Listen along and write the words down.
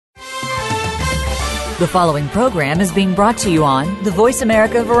The following program is being brought to you on the Voice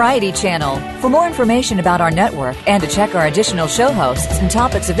America Variety Channel. For more information about our network and to check our additional show hosts and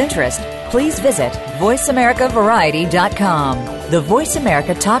topics of interest, please visit voiceamericavariety.com. The Voice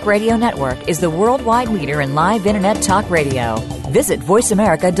America Talk Radio Network is the worldwide leader in live Internet talk radio. Visit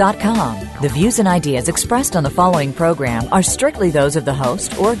voiceamerica.com. The views and ideas expressed on the following program are strictly those of the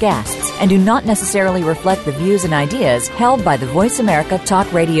host or guests and do not necessarily reflect the views and ideas held by the Voice America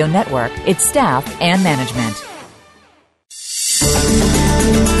Talk Radio Network, its staff, and management.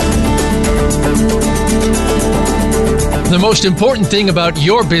 The most important thing about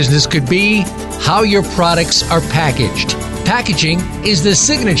your business could be how your products are packaged. Packaging is the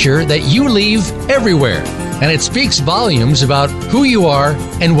signature that you leave everywhere, and it speaks volumes about who you are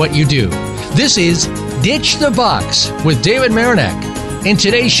and what you do. This is Ditch the Box with David Marinak. In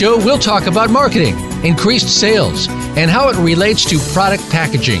today's show, we'll talk about marketing, increased sales, and how it relates to product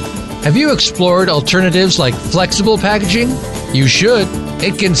packaging. Have you explored alternatives like flexible packaging? You should.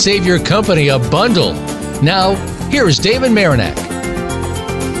 It can save your company a bundle. Now, here is David Marinak.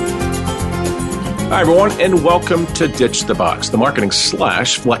 Hi, everyone, and welcome to Ditch the Box, the marketing /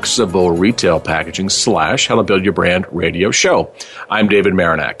 flexible retail packaging / how to build your brand radio show. I'm David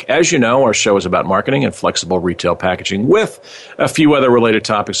Marinak. As you know, our show is about marketing and flexible retail packaging with a few other related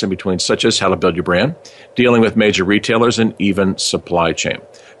topics in between, such as how to build your brand, dealing with major retailers, and even supply chain.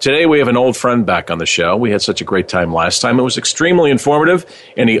 Today, we have an old friend back on the show. We had such a great time last time. It was extremely informative,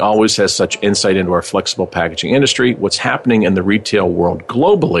 and he always has such insight into our flexible packaging industry, what's happening in the retail world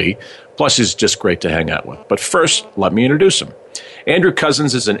globally. Plus, he's just great to hang out with. But first, let me introduce him. Andrew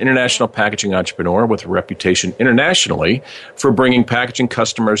Cousins is an international packaging entrepreneur with a reputation internationally for bringing packaging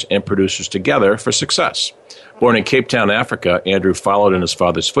customers and producers together for success. Born in Cape Town, Africa, Andrew followed in his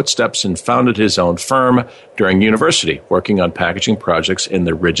father's footsteps and founded his own firm during university, working on packaging projects in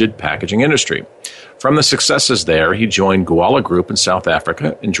the rigid packaging industry. From the successes there, he joined Guala Group in South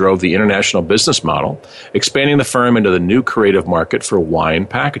Africa and drove the international business model, expanding the firm into the new creative market for wine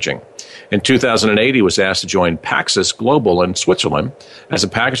packaging. In 2008, he was asked to join Paxis Global in Switzerland as a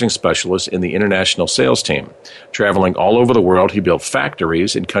packaging specialist in the international sales team. Traveling all over the world, he built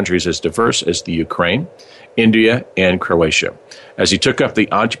factories in countries as diverse as the Ukraine, India, and Croatia. As he took up the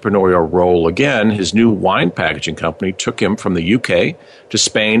entrepreneurial role again, his new wine packaging company took him from the UK to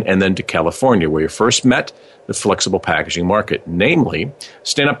Spain and then to California, where he first met the flexible packaging market, namely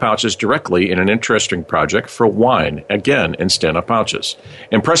stand-up pouches directly in an interesting project for wine, again in stand-up pouches.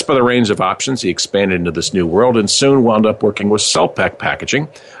 Impressed by the range of options, he expanded into this new world and soon wound up working with Cellpack Packaging,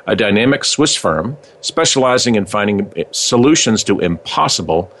 a dynamic Swiss firm specializing in finding solutions to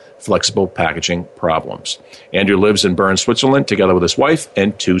impossible flexible packaging problems. Andrew lives in Bern, Switzerland, together with his wife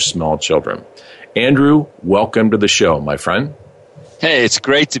and 2 small children. Andrew, welcome to the show, my friend. Hey, it's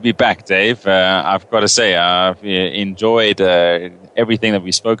great to be back, Dave. I've got to say, I've enjoyed everything that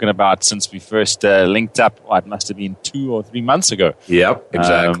we've spoken about since we first linked up. It must have been 2 or 3 months ago. Yep,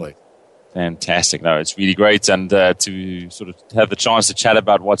 exactly. Fantastic. No, it's really great. And to sort of have the chance to chat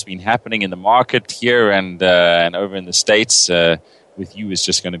about what's been happening in the market here and over in the States with you is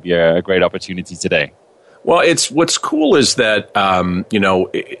just going to be a great opportunity today. Well, what's cool is that,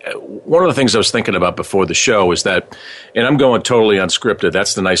 one of the things I was thinking about before the show is that, and I'm going totally unscripted,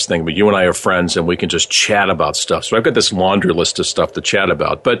 that's the nice thing, but you and I are friends and we can just chat about stuff. So I've got this laundry list of stuff to chat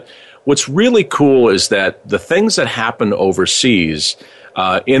about. But what's really cool is that the things that happen overseas,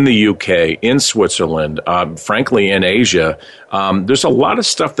 in the UK, in Switzerland, frankly, in Asia, there's a lot of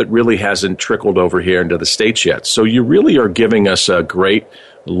stuff that really hasn't trickled over here into the States yet. So you really are giving us a great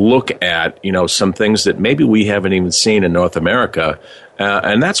look at, some things that maybe we haven't even seen in North America.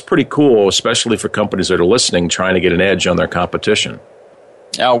 And that's pretty cool, especially for companies that are listening, trying to get an edge on their competition.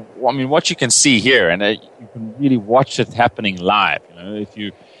 Now, what you can see here, and you can really watch it happening live. If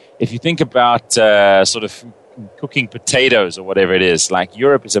you think about sort of cooking potatoes or whatever it is, like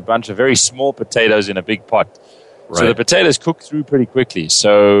Europe is a bunch of very small potatoes in a big pot. Right. So the potatoes cook through pretty quickly.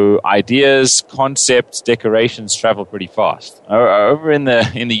 So ideas, concepts, decorations travel pretty fast. Over in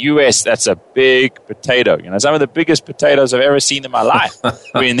the US, that's a big potato. Some of the biggest potatoes I've ever seen in my life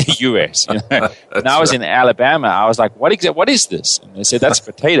were in the US. When I was in Alabama, I was like, what is this? And they said, that's a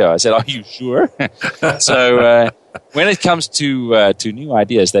potato. I said, are you sure? So when it comes to new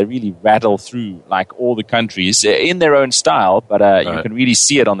ideas, they really rattle through like all the countries in their own style, but you can really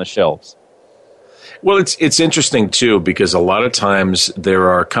see it on the shelves. Well, it's interesting, too, because a lot of times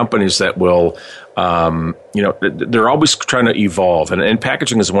there are companies that will, they're always trying to evolve. And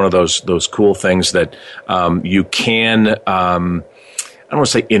packaging is one of those cool things that you can don't want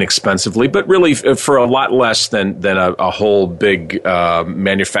to say inexpensively, but really for a lot less than a whole big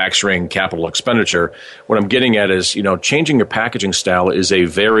manufacturing capital expenditure. What I'm getting at is, changing your packaging style is a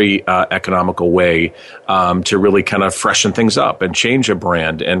very economical way to really kind of freshen things up and change a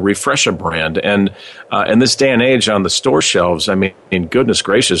brand and refresh a brand. And in this day and age on the store shelves, I mean, goodness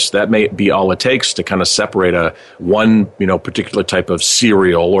gracious, that may be all it takes to kind of separate one particular type of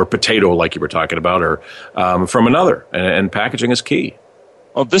cereal or potato, like you were talking about, or from another. And packaging is key.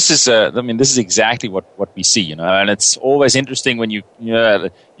 Well, this is exactly what we see, and it's always interesting when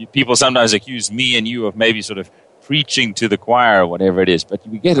people sometimes accuse me and you of maybe sort of preaching to the choir or whatever it is, but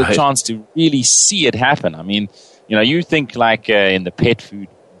we get a chance to really see it happen. I mean, you think like in the pet food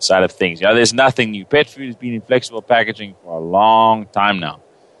side of things, there's nothing new. Pet food has been in flexible packaging for a long time now.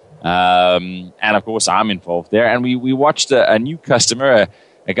 And of course, I'm involved there. And we watched a new customer,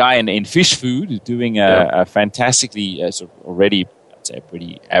 a guy in fish food doing a fantastically sort of already, I'd say, a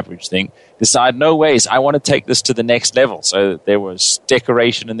pretty average thing, decide, no ways, I want to take this to the next level. So there was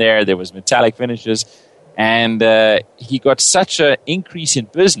decoration in there was metallic finishes, and he got such an increase in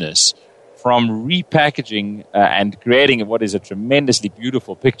business from repackaging and creating what is a tremendously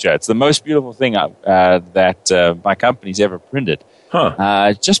beautiful picture. It's the most beautiful thing that my company's ever printed.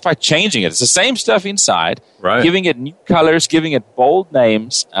 Just by changing it. It's the same stuff inside, giving it new colors, giving it bold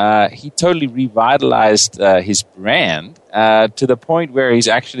names. He totally revitalized his brand to the point where he's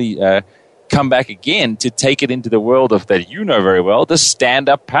actually come back again to take it into the world of that very well, the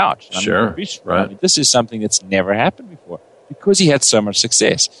stand-up pouch. Sure, I mean, this is something that's never happened before because he had so much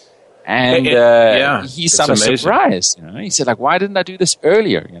success. And he's sort of surprised. He said, why didn't I do this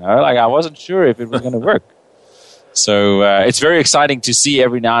earlier? I wasn't sure if it was going to work. So it's very exciting to see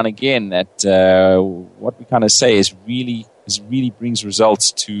every now and again that what we kind of say is really brings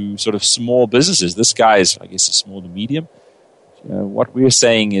results to sort of small businesses. This guy is, I guess, a small to medium. What we're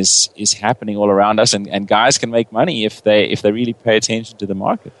saying is happening all around us, and guys can make money if they really pay attention to the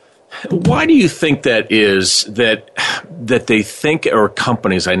market. Why do you think that is that they think, or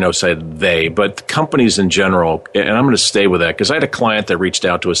companies, I know say they, but companies in general, and I'm going to stay with that because I had a client that reached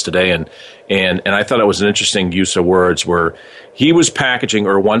out to us today and I thought it was an interesting use of words where he was packaging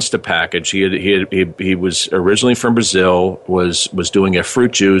or wants to package. He was originally from Brazil, was doing a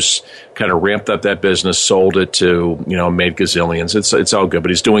fruit juice, kind of ramped up that business, sold it to, made gazillions. It's all good, but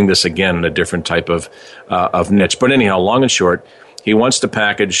he's doing this again in a different type of niche. But anyhow, long and short, he wants to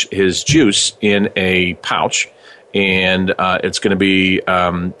package his juice in a pouch, and it's going to be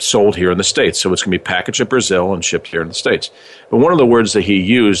sold here in the States. So it's going to be packaged in Brazil and shipped here in the States. But one of the words that he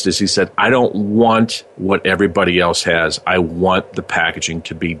used is he said, I don't want what everybody else has. I want the packaging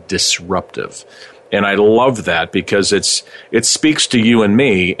to be disruptive. And I love that because it speaks to you and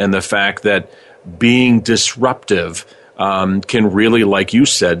me and the fact that being disruptive can really, like you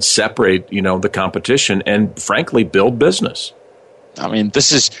said, separate, the competition and, frankly, build business. I mean,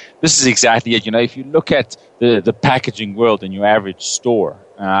 this is exactly it. If you look at the packaging world in your average store,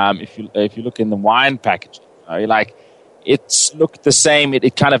 if you look in the wine packaging, it's looked the same.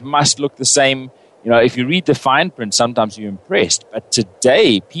 It kind of must look the same. If you read the fine print, sometimes you're impressed. But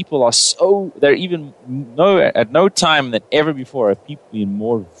today, people are at no time than ever before have people been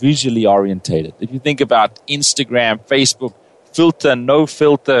more visually orientated. If you think about Instagram, Facebook, filter, no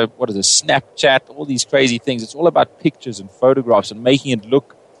filter, what is it, Snapchat, all these crazy things. It's all about pictures and photographs and making it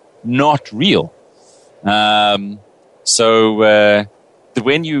look not real. So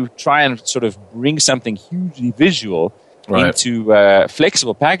when you try and sort of bring something hugely visual into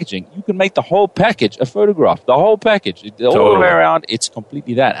flexible packaging, you can make the whole package a photograph, the whole package. All the way around, it's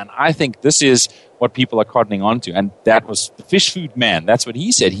completely that. And I think this is what people are cottoning on to. And that was the fish food man. That's what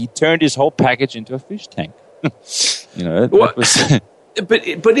he said. He turned his whole package into a fish tank. But isn't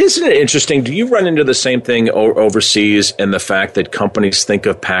it interesting? Do you run into the same thing overseas in the fact that companies think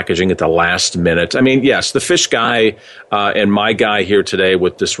of packaging at the last minute? I mean, yes, the fish guy and my guy here today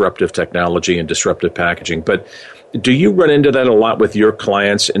with disruptive technology and disruptive packaging, but do you run into that a lot with your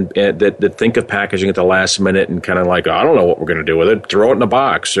clients and that think of packaging at the last minute and kind of like, I don't know what we're going to do with it, throw it in a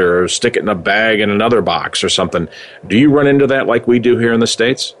box or stick it in a bag in another box or something? Do you run into that like we do here in the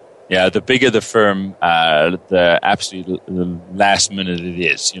States? Yeah, the bigger the firm, the absolute last minute it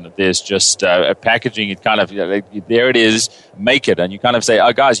is. There's just a packaging. It kind of there it is, make it, and you kind of say,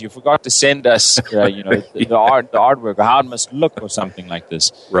 "Oh, guys, you forgot to send us, the artwork, or how it must look, or something like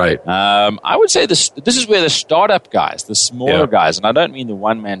this." Right. I would say this is where the startup guys, the smaller guys, and I don't mean the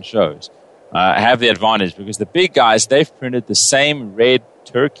one-man shows, have the advantage because the big guys, they've printed the same red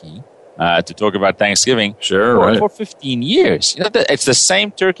turkey. To talk about Thanksgiving for 15 years. It's the same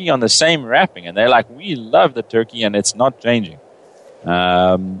turkey on the same wrapping, and they're like, we love the turkey, and it's not changing.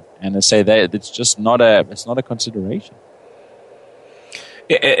 And I say that it's just not a consideration.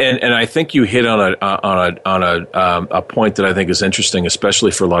 And I think you hit on a point that I think is interesting,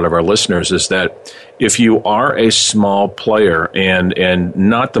 especially for a lot of our listeners, is that if you are a small player and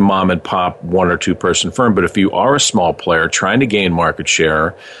not the mom and pop 1 or 2 person firm, but if you are a small player trying to gain market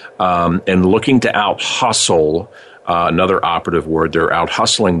share and looking to out hustle, another operative word, they're out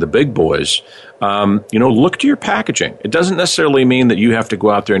hustling the big boys. Look to your packaging. It doesn't necessarily mean that you have to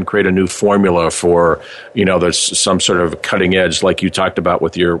go out there and create a new formula for, there's some sort of cutting edge like you talked about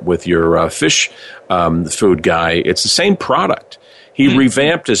with your fish food guy. It's the same product. He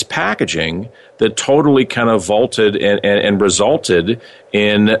revamped his packaging that totally kind of vaulted and resulted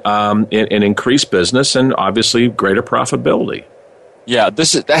in increased business and obviously greater profitability. Yeah,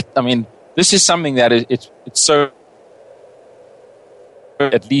 this is something that it's so.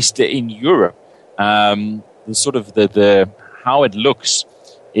 At least in Europe, the how it looks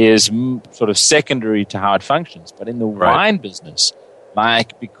is sort of secondary to how it functions. But in the wine business,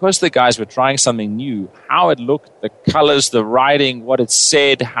 because the guys were trying something new, how it looked, the colors, the writing, what it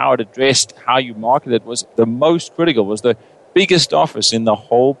said, how it addressed, how you marketed it was the most critical. Was the biggest office in the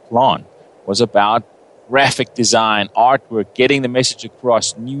whole plant was about graphic design, artwork, getting the message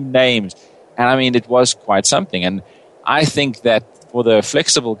across, new names, and it was quite something. And I think that for the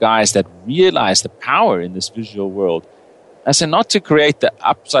flexible guys that realize the power in this visual world, I say not to create the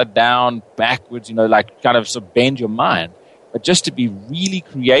upside down, backwards, kind of bend your mind, but just to be really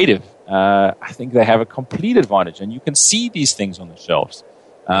creative. I think they have a complete advantage, and you can see these things on the shelves.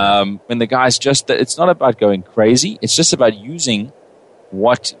 When the guys it's not about going crazy, it's just about using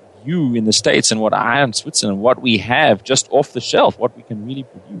what you in the States and what I in Switzerland, what we have just off the shelf, what we can really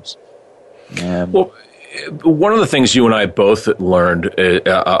produce. One of the things you and I both learned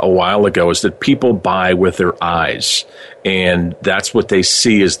a while ago is that people buy with their eyes, and that's what they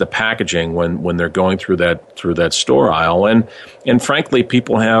see as the packaging when they're going through that store aisle. And frankly,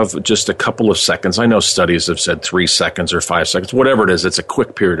 people have just a couple of seconds. I know studies have said 3 seconds or 5 seconds, whatever it is. It's a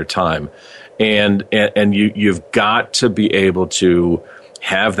quick period of time, and you've got to be able to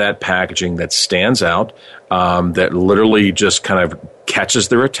have that packaging that stands out, that literally just kind of catches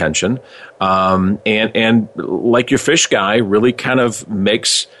their attention, and like your fish guy, really kind of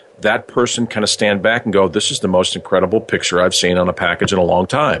makes that person kind of stand back and go, "This is the most incredible picture I've seen on a package in a long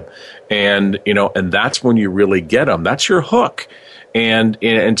time," and that's when you really get them. That's your hook. And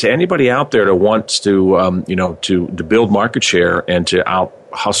to anybody out there that wants to to build market share and to out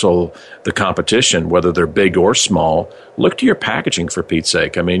hustle the competition, whether they're big or small, look to your packaging, for Pete's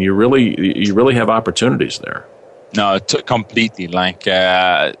sake. You really have opportunities there. No, completely.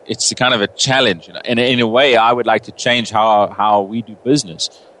 It's kind of a challenge. And in a way, I would like to change how we do business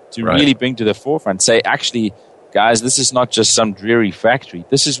to really bring to the forefront, say, actually, guys, this is not just some dreary factory.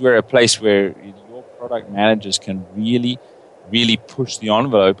 This is a place where your product managers can really, really push the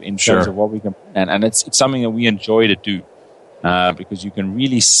envelope in terms of what we can. And it's something that we enjoy to do. Because you can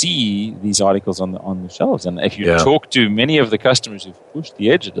really see these articles on the shelves. And if you talk to many of the customers who've pushed the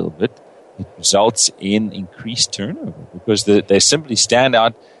edge a little bit, it results in increased turnover because they simply stand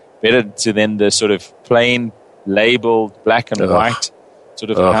out better to then the sort of plain labeled black and white sort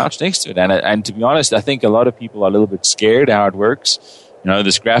of pouch next to it. And to be honest, I think a lot of people are a little bit scared how it works.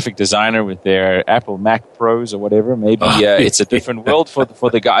 This graphic designer with their Apple Mac Pros or whatever, maybe it's a different world for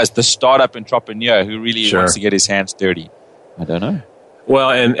the guys, the startup entrepreneur who really wants to get his hands dirty. I don't know.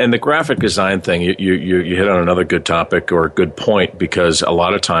 Well, and the graphic design thing, you hit on another good topic or a good point, because a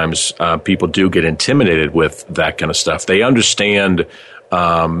lot of times people do get intimidated with that kind of stuff. They understand,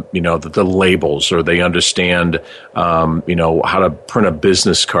 the labels, or they understand, how to print a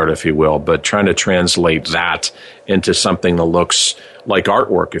business card, if you will, but trying to translate that into something that looks like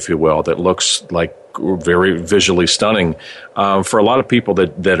artwork, if you will, that looks like very visually stunning. For a lot of people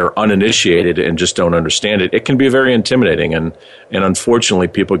that are uninitiated and just don't understand it, it can be very intimidating. And unfortunately,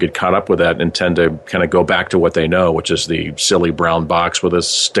 people get caught up with that and tend to kind of go back to what they know, which is the silly brown box with a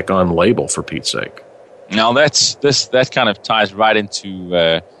stick-on label, for Pete's sake. Now, that kind of ties right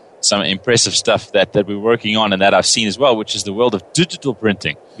into some impressive stuff that we're working on and that I've seen as well, which is the world of digital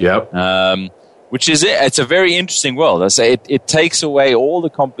printing. Yep. Which is it's a very interesting world. I say it takes away all the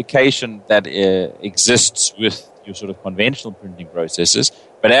complication that exists with your sort of conventional printing processes,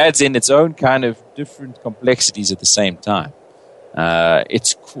 but adds in its own kind of different complexities at the same time.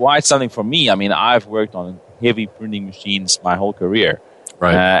 It's quite something for me. I've worked on heavy printing machines my whole career.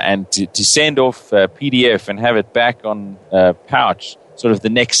 Right. And to send off a PDF and have it back on a pouch sort of the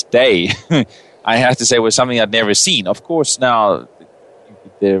next day, I have to say was something I'd never seen. Of course, now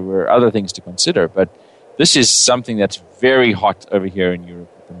there were other things to consider, but this is something that's very hot over here in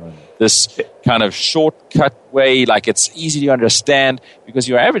Europe at the moment. This kind of shortcut way, like it's easy to understand, because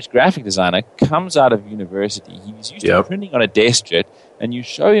your average graphic designer comes out of university. He's used to printing on a desk jet, and you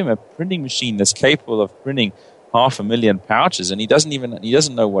show him a printing machine that's capable of printing 500,000 pouches, and he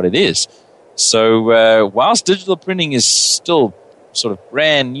doesn't know what it is. So whilst digital printing is still sort of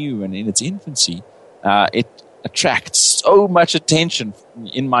brand new and in its infancy, it attracts so much attention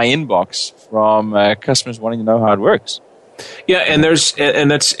in my inbox from customers wanting to know how it works. Yeah, and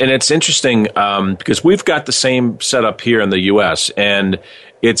it's interesting because we've got the same setup here in the U.S. and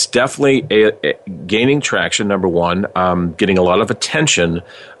it's definitely gaining traction. Number one, getting a lot of attention,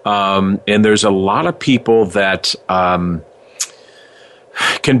 and there's a lot of people that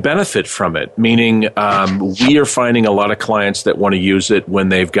can benefit from it. Meaning, we are finding a lot of clients that want to use it when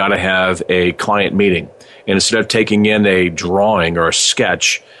they've got to have a client meeting, and instead of taking in a drawing or a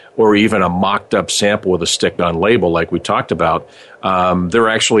sketch, or even a mocked-up sample with a stick-on label like we talked about, they're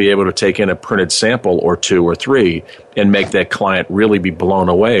actually able to take in a printed sample or two or three and make that client really be blown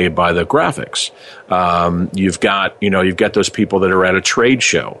away by the graphics. You've got those people that are at a trade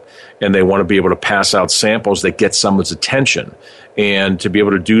show, and they want to be able to pass out samples that get someone's attention. And to be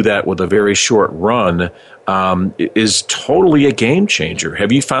able to do that with a very short run is totally a game changer.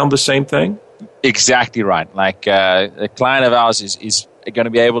 Have you found the same thing? Exactly right. Like a client of ours is going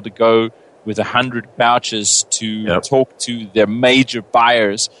to be able to go with 100 pouches to talk to their major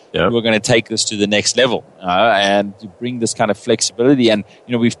buyers who are going to take this to the next level and to bring this kind of flexibility. And,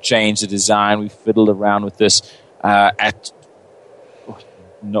 we've changed the design. We've fiddled around with this at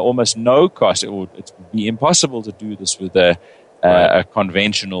almost no cost. It would be impossible to do this with a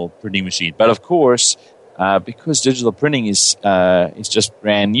conventional printing machine. But, of course, because digital printing is just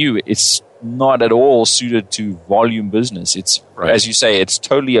brand new, it's not at all suited to volume business. It's, as you say, it's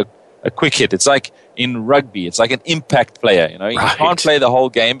totally a quick hit. It's like in rugby. It's like an impact player. He can't play the whole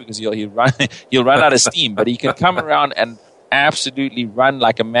game because he'll run out of steam, but he can come around and absolutely run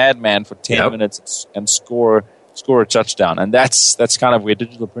like a madman for 10 minutes and score a touchdown. And that's kind of where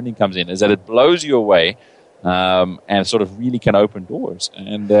digital printing comes in, is that it blows you away and sort of really can open doors.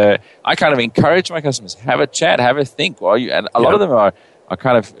 And I kind of encourage my customers, have a chat, have a think. And a lot of them are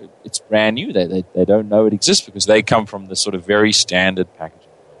kind of, it's brand new. They don't know it exists because they come from the sort of very standard packaging.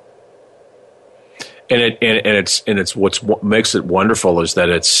 And it's what makes it wonderful is that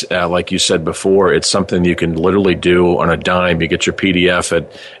it's like you said before, it's something you can literally do on a dime. You get your PDF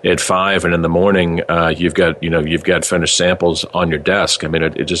at 5, and in the morning you've got finished samples on your desk. I mean,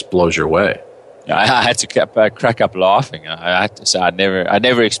 it just blows your way. I had to crack up laughing. I had to say I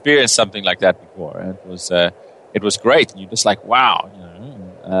never experienced something like that before. It was great. And you're just like, wow.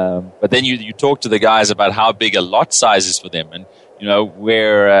 But then you talk to the guys about how big a lot size is for them, and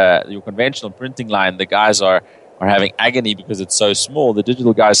where your conventional printing line, the guys are having agony because it's so small. The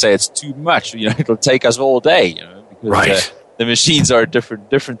digital guys say it's too much. It'll take us all day. Because the machines are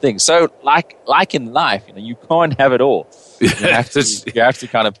different things. So like in life, you can't have it all. You have to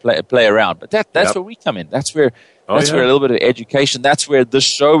kind of play around. But that's where we come in. That's where where a little bit of education. That's where this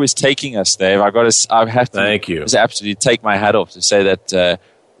show is taking us, Dave. I have to. Thank you. Just absolutely take my hat off to say that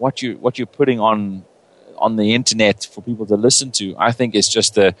what you're putting on the internet for people to listen to, I think is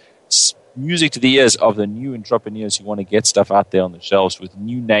just the music to the ears of the new entrepreneurs who want to get stuff out there on the shelves with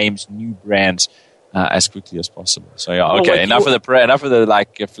new names, new brands as quickly as possible. So enough of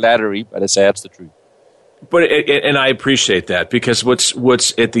the flattery, but I say that's the truth. But and I appreciate that, because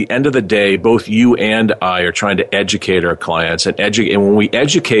what's at the end of the day, both you and I are trying to educate our clients, and when we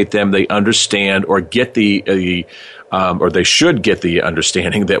educate them, they understand or get or they should get the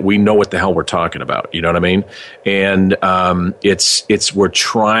understanding that we know what the hell we're talking about. You know what I mean? And we're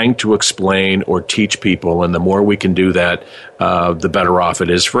trying to explain or teach people, and the more we can do that, the better off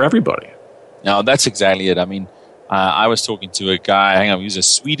it is for everybody. No, that's exactly it. I mean, I was talking to a guy, he was a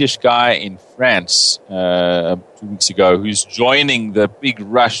Swedish guy in France 2 weeks ago, who's joining the big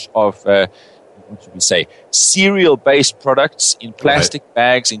rush of, what should we say, cereal-based products in plastic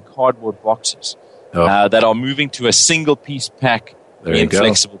bags, in cardboard boxes, that are moving to a single-piece pack in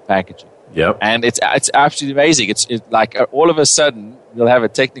flexible packaging. Yep. And it's absolutely amazing. It's like all of a sudden we'll have a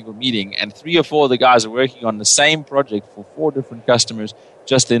technical meeting, and 3 or 4 of the guys are working on the same project for 4 different customers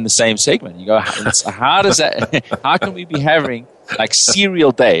just in the same segment. You go, how does that? How can we be having like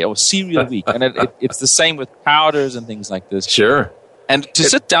cereal day or cereal week? And it's the same with powders and things like this. Sure. And to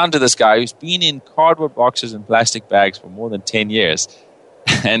sit down to this guy who's been in cardboard boxes and plastic bags for more than 10 years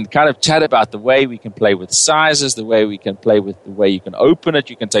and kind of chat about the way we can play with sizes, the way we can play with the way you can open it.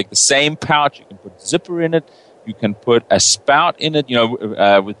 You can take the same pouch, you can put zipper in it, You can put a spout in it,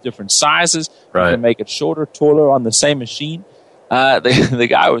 with different sizes. Right. You can make it shorter, taller on the same machine. The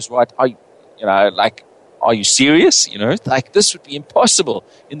guy was right. Are you serious? Like this would be impossible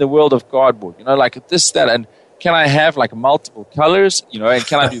in the world of cardboard. Like this, that, and can I have like multiple colors? And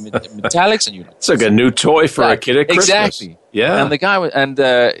can I do metallics? And it's like a new toy for a kid at Christmas. Exactly. Yeah. And the guy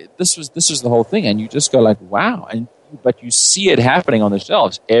this was the whole thing, and you just go like, wow. But you see it happening on the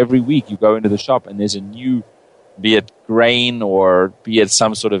shelves every week. You go into the shop, and there's a new, be it grain or be it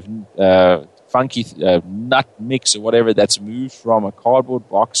some sort of funky nut mix or whatever that's moved from a cardboard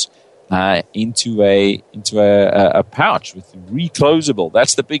box into a pouch with reclosable.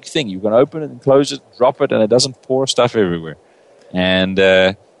 That's the big thing. You can open it and close it, drop it, and it doesn't pour stuff everywhere. And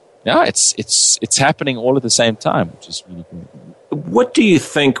it's happening all at the same time, which is really cool. What do you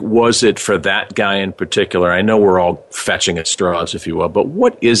think was it for that guy in particular? I know we're all fetching at straws, if you will, but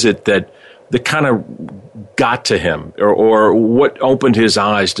what is it that kind of got to him, or what opened his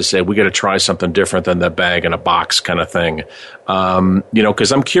eyes to say, we got to try something different than the bag in a box kind of thing?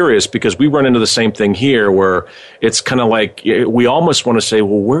 Because I'm curious, because we run into the same thing here where it's kind of like we almost want to say,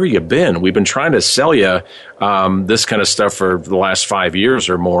 well, where have you been? We've been trying to sell you this kind of stuff for the last 5 years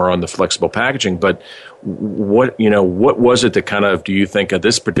or more on the flexible packaging. But what was it that kind of, do you think,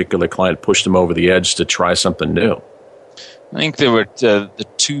 this particular client pushed him over the edge to try something new? I think there were the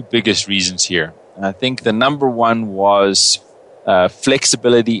two biggest reasons here. I think the number one was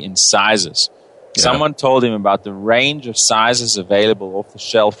flexibility in sizes. Yeah. Someone told him about the range of sizes available off the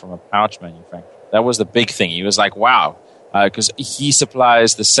shelf from a pouch manufacturer. That was the big thing. He was like, wow, because he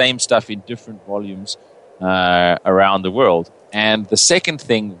supplies the same stuff in different volumes around the world. And the second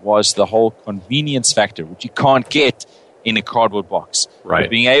thing was the whole convenience factor, which you can't get in a cardboard box. Right. But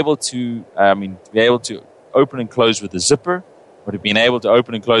being able to open and close with a zipper, or to being able to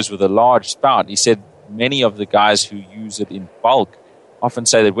open and close with a large spout. He said many of the guys who use it in bulk often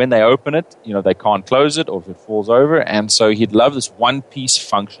say that when they open it, they can't close it, or if it falls over. And so he'd love this one-piece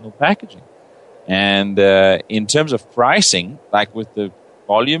functional packaging. And in terms of pricing, like with the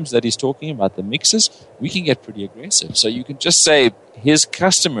volumes that he's talking about, the mixes, we can get pretty aggressive. So you can just say his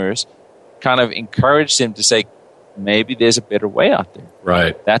customers kind of encouraged him to say, maybe there's a better way out there.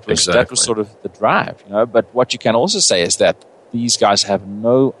 Right. That was sort of the drive, But what you can also say is that these guys have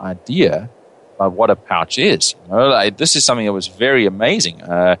no idea about what a pouch is. This is something that was very amazing.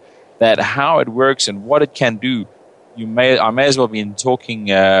 That how it works and what it can do. I may as well be talking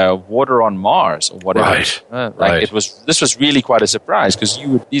water on Mars or whatever. Right. This was really quite a surprise, because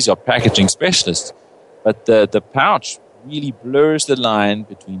these are packaging specialists, but the pouch really blurs the line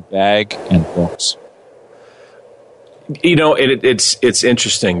between bag and box. It's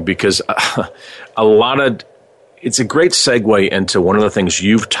interesting because it's a great segue into one of the things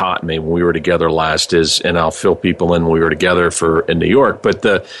you've taught me when we were together last and I'll fill people in when we were together in New York. But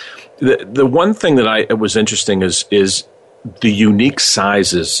the one thing that was interesting is the unique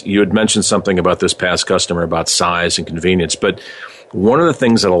sizes. You had mentioned something about this past customer about size and convenience, but one of the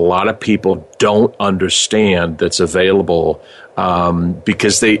things that a lot of people don't understand that's available,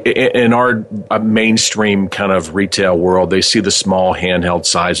 because they, in our mainstream kind of retail world, they see the small handheld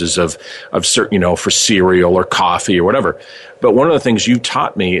sizes of certain, for cereal or coffee or whatever. But one of the things you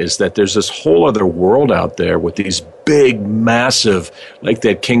taught me is that there's this whole other world out there with these big, massive, like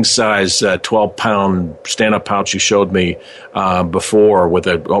that king size 12-pound stand-up pouch you showed me before with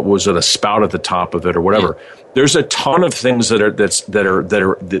a spout at the top of it or whatever. There's a ton of things that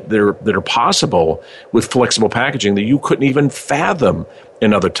are possible with flexible packaging that you couldn't even fathom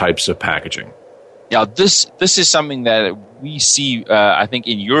in other types of packaging. Yeah, this is something that we see, I think,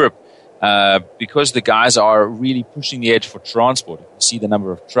 in Europe, because the guys are really pushing the edge for transport. You see the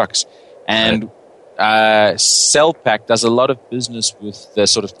number of trucks. And Cellpack does a lot of business with the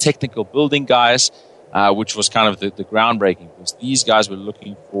sort of technical building guys, which was kind of the groundbreaking, because these guys were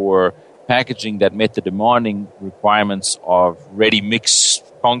looking for packaging that met the demanding requirements of ready-mix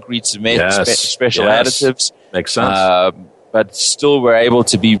concrete, cement, special additives. Makes sense. But still were able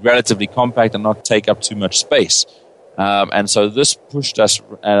to be relatively compact and not take up too much space. And so this pushed us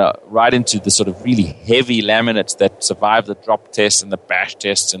right into the sort of really heavy laminates that survive the drop tests and the bash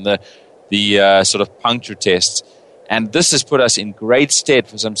tests and the sort of puncture tests. And this has put us in great stead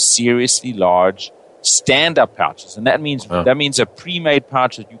for some seriously large stand-up pouches, and that means a pre-made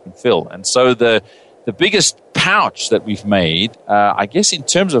pouch that you can fill. And so the biggest pouch that we've made, I guess in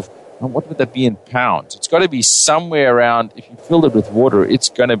terms of what would that be in pounds? It's got to be somewhere around, if you filled it with water, it's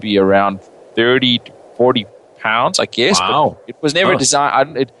going to be around 30 to 40 pounds, I guess. Wow! But it was never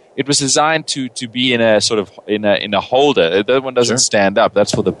designed. It was designed to be in a sort of in a holder. That one doesn't stand up.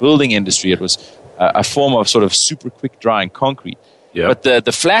 That's for the building industry. It was a form of sort of super quick drying concrete. Yep. But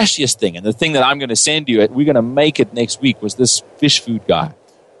the flashiest thing, and the thing that I'm going to send you, we're going to make it next week, was this fish food guy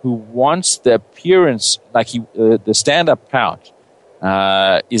who wants the appearance, like the stand-up pouch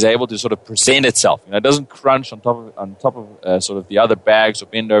is able to sort of present itself. It doesn't crunch on top of sort of the other bags or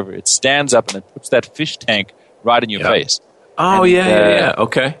bend over. It stands up and it puts that fish tank right in your face. Oh, and, yeah.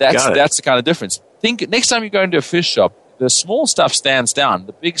 Okay, that's the kind of difference. Think next time you go into a fish shop, the small stuff stands down.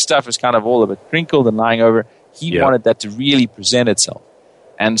 The big stuff is kind of all a bit crinkled and lying over. He wanted that to really present itself.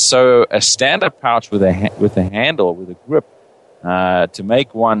 And so a stand-up pouch with a handle, with a grip, to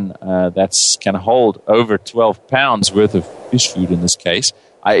make one that can hold over 12 pounds worth of fish food in this case,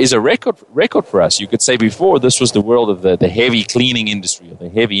 is a record for us. You could say before this was the world of the heavy cleaning industry or the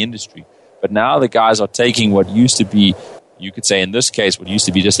heavy industry. But now the guys are taking what used to be, you could say in this case, what used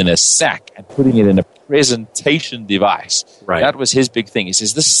to be just in a sack and putting it in a presentation device. Right. That was his big thing. He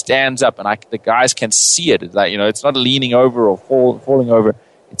says, this stands up and the guys can see it. It's like, it's not leaning over or falling over.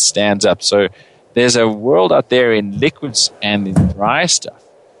 It stands up. So there's a world out there in liquids and in dry stuff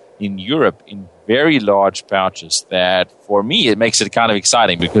in Europe in very large pouches that, for me, it makes it kind of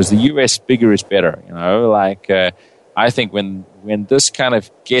exciting because the US bigger is better. I think when this kind of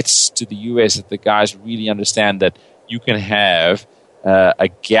gets to the US, that the guys really understand that you can have a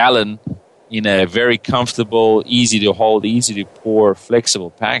gallon in a very comfortable, easy to hold, easy to pour, flexible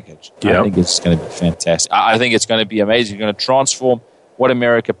package. Yep. I think it's going to be fantastic. I think it's going to be amazing. It's going to transform what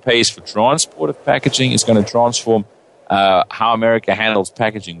America pays for transport of packaging. It's going to transform how America handles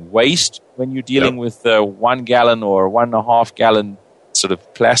packaging waste when you're dealing with 1 gallon or 1.5 gallon sort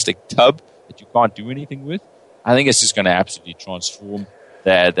of plastic tub that you can't do anything with. I think it's just going to absolutely transform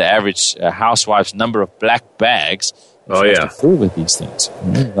the average housewife's number of black bags. To fill with these things.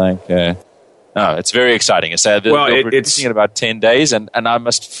 It's very exciting. It's in about 10 days, and I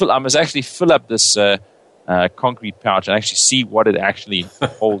must actually fill up this concrete pouch and actually see what it actually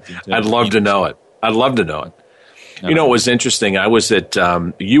holds. I'd love to know it. You know, it was interesting. I was at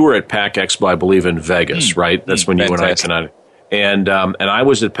you were at PAC Expo, I believe, in Vegas, right? That's when you and I connected. And I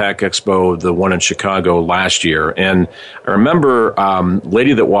was at PAC Expo, the one in Chicago last year, and I remember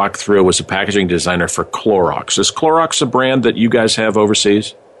lady that walked through was a packaging designer for Clorox. Is Clorox a brand that you guys have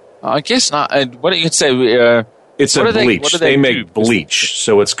overseas? I guess not. What do you say? It's a bleach. They make bleach,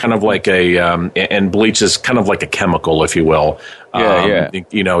 so it's kind of like and bleach is kind of like a chemical, if you will.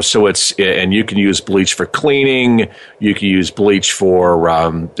 So it's, and you can use bleach for cleaning. You can use bleach for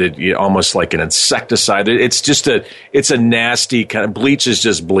almost like an insecticide. It's a nasty kind of, bleach is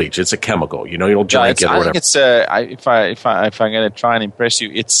just bleach. It's a chemical. You'll drink it or whatever. I think it's if I'm going to try and impress you,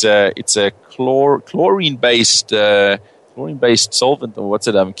 it's a chlorine based solvent, or what's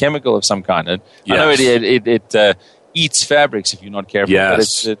it? Chemical of some kind. I know it eats fabrics if you're not careful.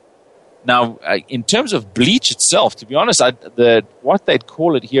 Yes. But now, in terms of bleach itself, to be honest, what they'd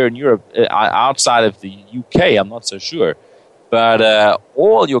call it here in Europe, outside of the UK, I'm not so sure. But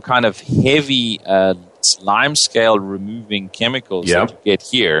all your kind of heavy lime scale removing chemicals that you get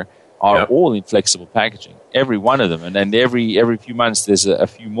here are all in flexible packaging. Every one of them, and then every few months there's a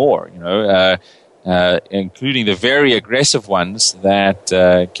few more. Including the very aggressive ones that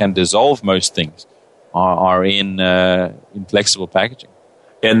can dissolve most things, are in flexible packaging.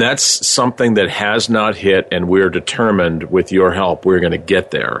 And that's something that has not hit, and we're determined with your help we're going to get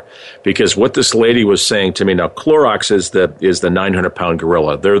there. Because what this lady was saying to me, now Clorox is the 900-pound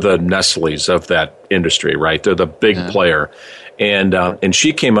gorilla. They're the Nestle's of that industry, right? They're the big player. And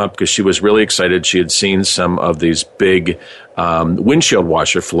she came up because she was really excited. She had seen some of these big windshield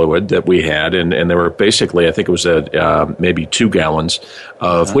washer fluid that we had, and there were basically, I think it was maybe 2 gallons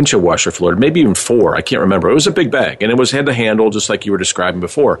of windshield washer fluid, maybe even 4. I can't remember. It was a big bag, and it had the handle just like you were describing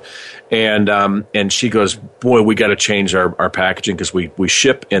before. And she goes, boy, we got to change our packaging because we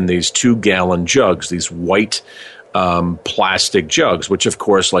ship in these 2-gallon jugs, these white plastic jugs, which of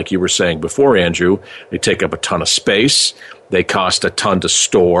course, like you were saying before, Andrew, they take up a ton of space. They cost a ton to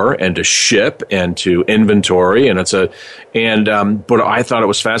store and to ship and to inventory, and but I thought it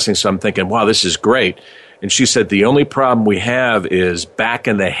was fascinating. So I'm thinking, wow, this is great. And she said the only problem we have is back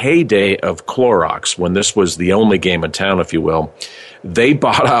in the heyday of Clorox, when this was the only game in town, if you will, they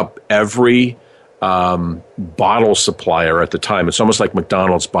bought up every bottle supplier at the time. It's almost like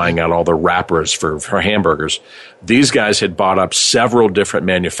McDonald's buying out all the wrappers for hamburgers. These guys had bought up several different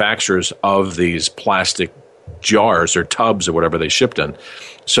manufacturers of these plastic jars or tubs or whatever they shipped in.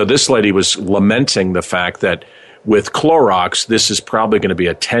 So this lady was lamenting the fact that with Clorox, this is probably going to be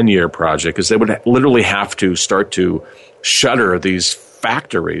a 10-year project because they would literally have to start to shutter these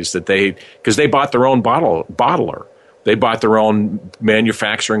factories because they bought their own bottler, They bought their own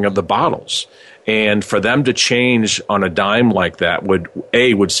manufacturing of the bottles. And for them to change on a dime like that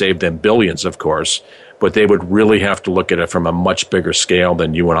would save them billions, of course, but they would really have to look at it from a much bigger scale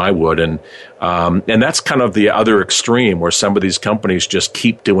than you and I would. And that's kind of the other extreme, where some of these companies just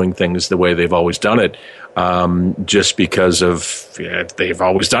keep doing things the way they've always done it, just because they've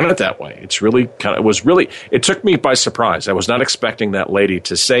always done it that way. It took me by surprise. I was not expecting that lady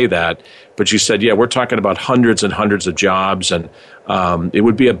to say that, but you said, we're talking about hundreds and hundreds of jobs, and it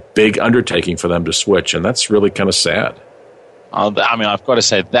would be a big undertaking for them to switch, and that's really kind of sad. I've got to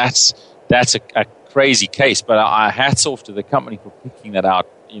say that's a crazy case, but hats off to the company for picking that out,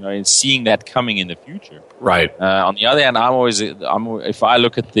 and seeing that coming in the future. Right. On the other hand, if I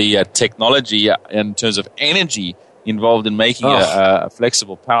look at the technology in terms of energy involved in making a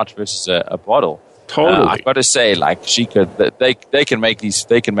flexible pouch versus a bottle, totally. I've got to say, they can make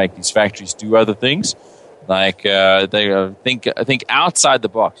these factories do other things. Like they think outside the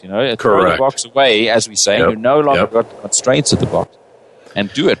box. Throw the box away, as we say. You no longer got the constraints of the box,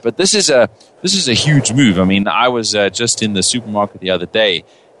 and do it. But this is a huge move. I mean, I was just in the supermarket the other day,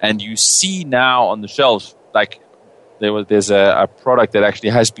 and you see now on the shelves, like there's a product that actually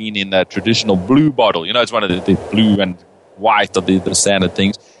has been in a traditional blue bottle. It's one of the blue and white of the standard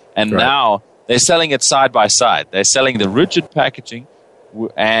things, and now they're selling it side by side. They're selling the rigid packaging,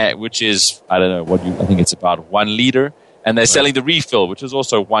 which is, I don't know, I think it's about 1 liter. And they're selling the refill, which is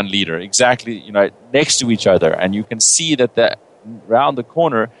also 1 liter, exactly, next to each other. And you can see that around the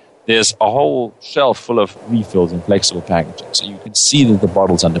corner, there's a whole shelf full of refills and flexible packaging. So you can see that the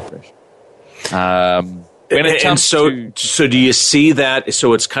bottle's under pressure. So do you see that?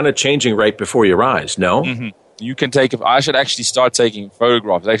 So it's kind of changing right before your eyes, no? Mm-hmm. You can I should actually start taking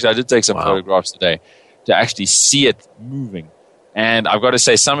photographs. Actually, I did take some photographs today to actually see it moving. And I've got to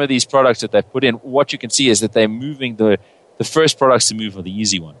say, some of these products that they've put in, what you can see is that they're moving the first products to move are the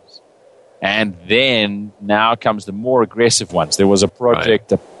easy ones. And then now comes the more aggressive ones. There was a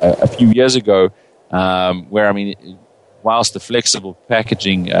project a few years ago where, whilst the flexible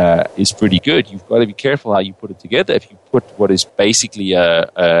packaging is pretty good, you've got to be careful how you put it together. If you put what is basically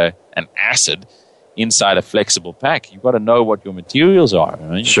an acid inside a flexible pack, you've got to know what your materials are.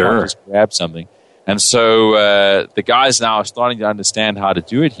 You can't just grab something. And so the guys now are starting to understand how to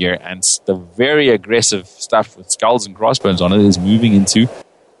do it here, and the very aggressive stuff with skulls and crossbones on it is moving into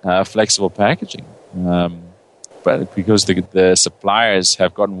flexible packaging. But because the suppliers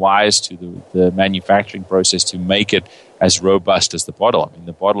have gotten wise to the manufacturing process to make it as robust as the bottle.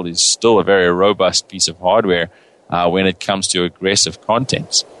 The bottle is still a very robust piece of hardware when it comes to aggressive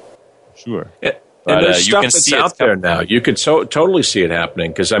contents. Sure. Yeah. And there's stuff that's out there now. You could totally see it happening,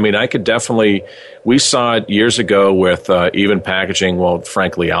 because, I could definitely – we saw it years ago with even packaging,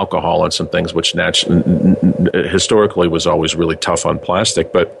 frankly, alcohol and some things, which historically was always really tough on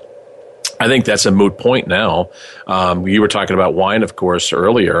plastic. But I think that's a moot point now. You were talking about wine, of course,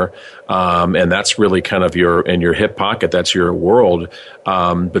 earlier, and that's really kind of in your hip pocket. That's your world.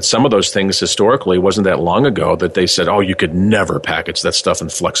 But some of those things historically, wasn't that long ago that they said, you could never package that stuff in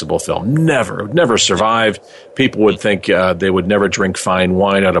flexible film. Never. It would never survive. People would think they would never drink fine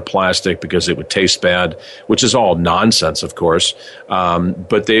wine out of plastic because it would taste bad, which is all nonsense, of course.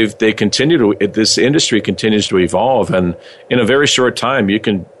 But they continue to – this industry continues to evolve, and in a very short time, you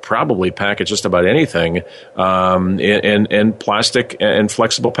can probably package just about anything in plastic and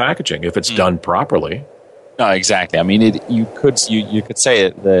flexible packaging if it's done properly. No, exactly. You could say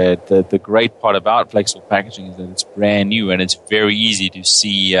the great part about flexible packaging is that it's brand new and it's very easy to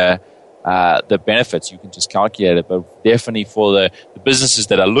see the benefits. You can just calculate it. But definitely for the businesses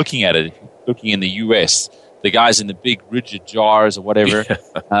that are looking at it, if you're looking in the US, the guys in the big rigid jars or whatever,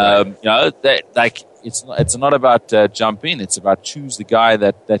 it's not about jump in. It's about choose the guy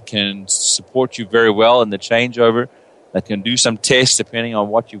that can support you very well in the changeover, that can do some tests depending on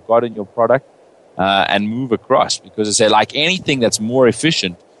what you've got in your product, and move across. Because I say, like anything that's more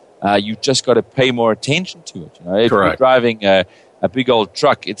efficient, you've just got to pay more attention to it. If you're driving a big old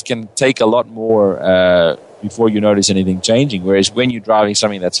truck, it can take a lot more before you notice anything changing. Whereas when you're driving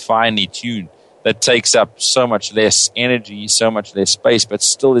something that's finely tuned, that takes up so much less energy, so much less space, but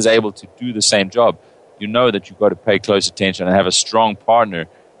still is able to do the same job, you know that you've got to pay close attention and have a strong partner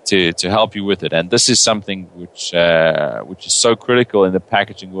to help you with it. And this is something which is so critical in the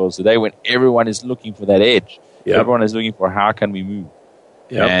packaging world today, when everyone is looking for that edge. Yep. Everyone is looking for how can we move.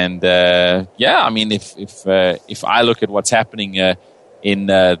 Yep. And if I look at what's happening in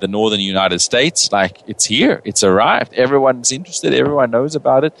the northern United States. Like, it's here. It's arrived. Everyone's interested. Everyone knows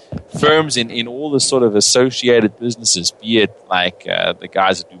about it. Firms in all the sort of associated businesses, be it like the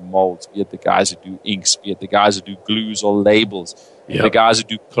guys that do molds, be it the guys that do inks, be it the guys that do glues or labels, the guys that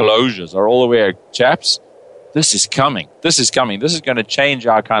do closures, are all aware, chaps, this is coming. This is coming. This is going to change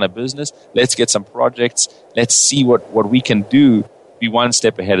our kind of business. Let's get some projects. Let's see what we can do, be one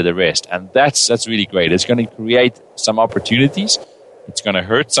step ahead of the rest. And that's really great. It's going to create some opportunities. It's going to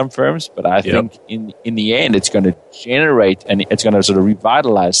hurt some firms, but I think in the end, it's going to generate and it's going to sort of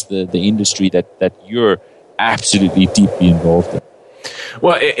revitalize the industry that you're absolutely deeply involved in.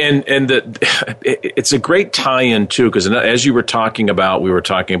 Well, it's a great tie-in too, because as you were talking about, we were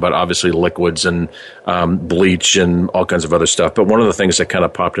talking about obviously liquids and bleach and all kinds of other stuff. But one of the things that kind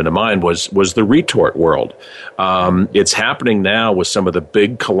of popped into mind was the retort world. It's happening now with some of the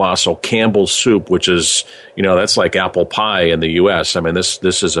big, colossal Campbell's soup, which is, that's like apple pie in the U.S. I mean,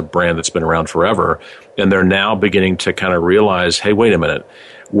 this is a brand that's been around forever, and they're now beginning to kind of realize, hey, wait a minute.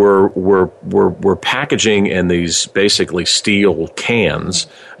 We're packaging in these basically steel cans,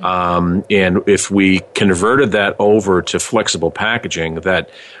 and if we converted that over to flexible packaging that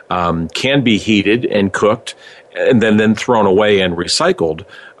can be heated and cooked and then thrown away and recycled,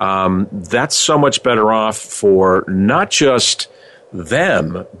 that's so much better off for not just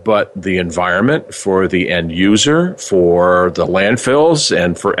them, but the environment, for the end user, for the landfills,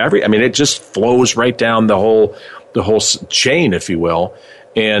 and for it just flows right down the whole chain, if you will.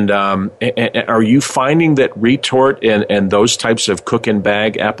 And are you finding that retort and those types of cook and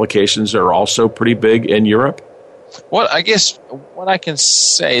bag applications are also pretty big in Europe? Well, I guess what I can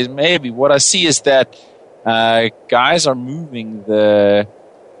say is maybe what I see is that guys are moving the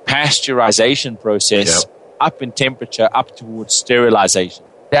pasteurization process up in temperature, up towards sterilization.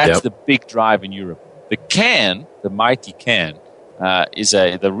 That's the big drive in Europe. The can, the mighty can, is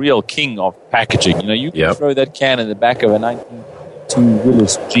the real king of packaging. You can throw that can in the back of a 1992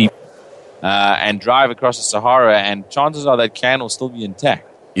 Willys Jeep and drive across the Sahara, and chances are that can will still be intact.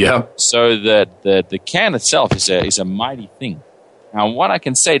 Yeah. So the can itself is a mighty thing. Now, what I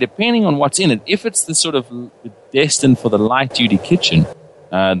can say, depending on what's in it, if it's the sort of destined for the light-duty kitchen,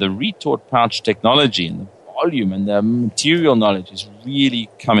 the retort pouch technology and the volume and the material knowledge is really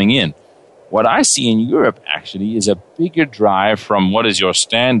coming in. What I see in Europe, actually, is a bigger drive from what is your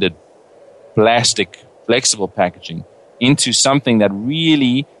standard plastic flexible packaging into something that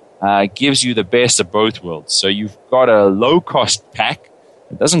really gives you the best of both worlds. So you've got a low-cost pack.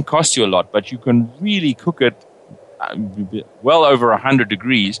 It doesn't cost you a lot, but you can really cook it well over 100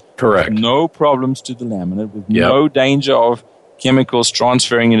 degrees. Correct. With no problems to the laminate, with no danger of chemicals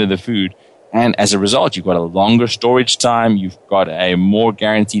transferring into the food. And as a result, you've got a longer storage time. You've got a more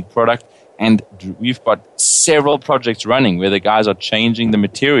guaranteed product. And we've got several projects running where the guys are changing the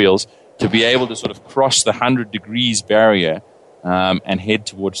materials to be able to sort of cross the 100 degrees barrier and head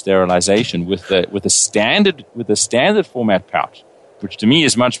towards sterilization with the standard format pouch, which to me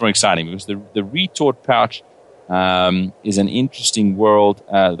is much more exciting because the retort pouch is an interesting world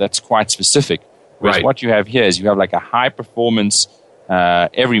that's quite specific. Whereas what you have here is you have like a high performance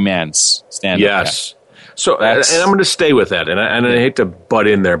everyman's standard pouch. So, and I'm going to stay with that, and I hate to butt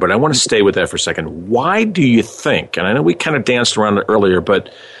in there, but I want to stay with that for a second. Why do you think, and I know we kind of danced around it earlier, but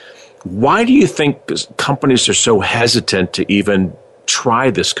why do you think companies are so hesitant to even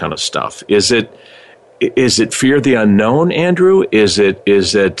try this kind of stuff? Is it fear of the unknown, Andrew? Is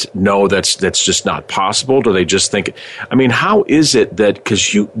it no, that's just not possible? Do they just think, how is it that,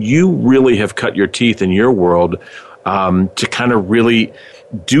 because you really have cut your teeth in your world to kind of really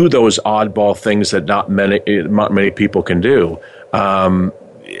do those oddball things that not many people can do. How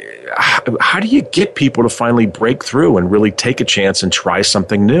do you get people to finally break through and really take a chance and try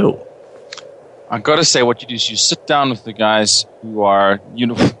something new? I've got to say, what you do is you sit down with the guys who are,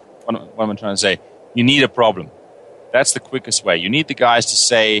 what am I trying to say? You need a problem. That's the quickest way. You need the guys to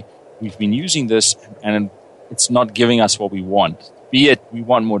say, we've been using this and it's not giving us what we want. Be it we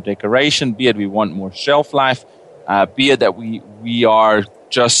want more decoration, be it we want more shelf life, be it that we are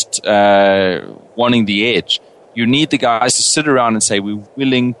just wanting the edge. You need the guys to sit around and say, we're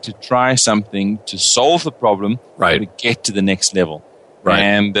willing to try something to solve the problem to get to the next level. Right.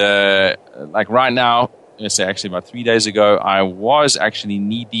 And like right now, let's say actually about 3 days ago, I was actually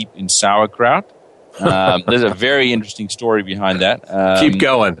knee-deep in sauerkraut. There's a very interesting story behind that. Keep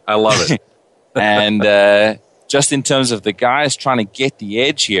going. I love it. And just in terms of the guys trying to get the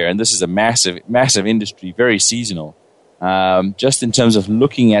edge here, and this is a massive, massive industry, very seasonal, just in terms of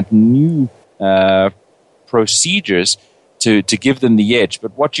looking at new procedures to give them the edge.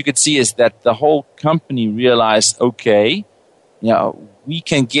 But what you could see is that the whole company realized, okay, we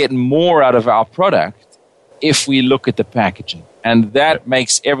can get more out of our product if we look at the packaging. And that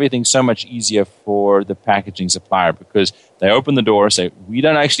makes everything so much easier for the packaging supplier, because they open the door and say, we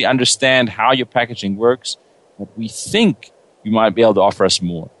don't actually understand how your packaging works, but we think you might be able to offer us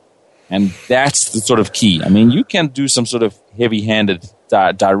more. And that's the sort of key. I mean, you can do some sort of heavy-handed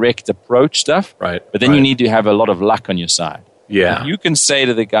direct approach stuff, right? But then you need to have a lot of luck on your side. Yeah. If you can say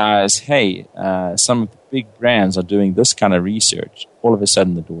to the guys, hey, some of the big brands are doing this kind of research, all of a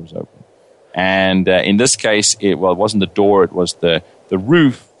sudden the door's open. And in this case, it wasn't the door, it was the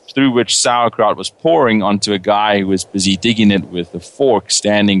roof through which sauerkraut was pouring onto a guy who was busy digging it with a fork,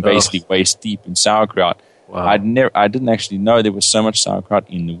 standing basically waist deep in sauerkraut. Wow. I didn't actually know there was so much sauerkraut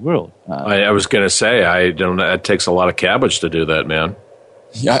in the world. I was going to say, I don't know, it takes a lot of cabbage to do that, man.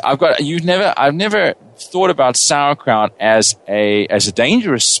 Yeah, I've never thought about sauerkraut as a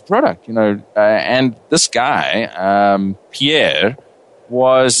dangerous product, you know. And this guy, Pierre,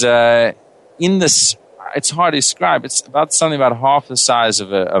 was in this. It's hard to describe. It's something about half the size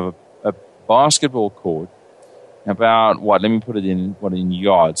of a basketball court. About what? Let me put it in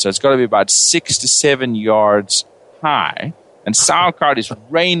yards. So it's got to be about 6 to 7 yards high. And sauerkraut is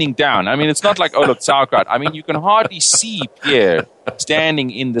raining down. I mean, it's not like, oh, look, sauerkraut. I mean, you can hardly see Pierre standing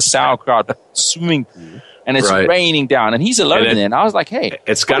in the sauerkraut swimming pool, and it's raining down, and he's alone there. And I was like, hey.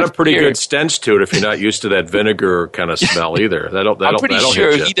 It's got a pretty good stench to it if you're not used to that vinegar kind of smell either. I'm pretty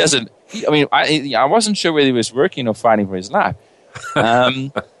sure he doesn't. I wasn't sure whether he was working or fighting for his life.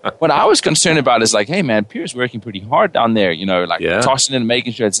 What I was concerned about is like, hey man, Pierre's working pretty hard down there, you know, like tossing it and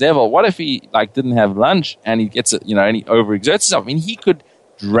making sure it's level. What if he like didn't have lunch and he gets it, you know, and he overexerts himself? I mean, he could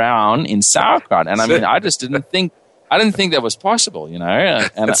drown in sauerkraut, and I mean, I didn't think that was possible, you know.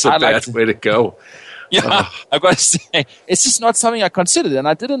 And that's a bad way to go. Yeah, I've got to say, it's just not something I considered, and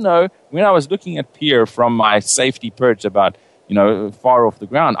I didn't know when I was looking at Pierre from my safety perch about, you know, far off the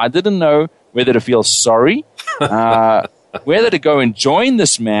ground. I didn't know whether to feel sorry. Whether to go and join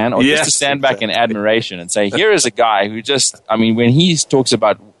this man or just to stand back in admiration and say, here is a guy who just, I mean, when he talks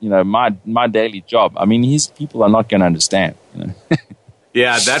about, you know, my daily job, I mean, people are not going to understand, you know.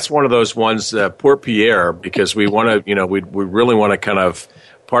 Yeah, that's one of those ones, poor Pierre, because we want to, you know, we really want to kind of,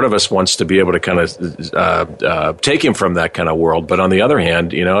 part of us wants to be able to kind of take him from that kind of world. But on the other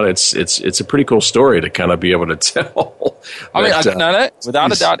hand, you know, it's a pretty cool story to kind of be able to tell. I mean,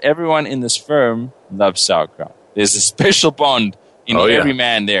 without a doubt, everyone in this firm loves sauerkraut. There's a special bond in every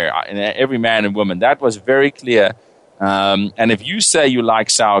man there, in every man and woman. That was very clear. And if you say you like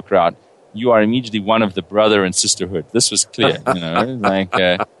sauerkraut, you are immediately one of the brother and sisterhood. This was clear, you know. Like,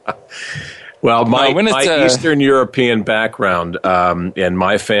 well, my Eastern European background and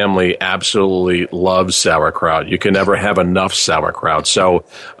my family absolutely loves sauerkraut. You can never have enough sauerkraut. So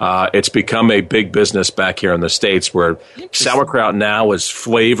it's become a big business back here in the States where sauerkraut now is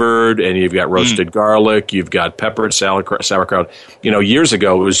flavored, and you've got roasted garlic, you've got peppered sauerkraut. You know, years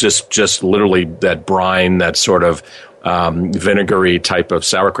ago it was just literally that brine, that sort of vinegary type of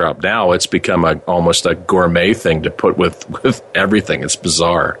sauerkraut. Now it's become almost a gourmet thing to put with everything. It's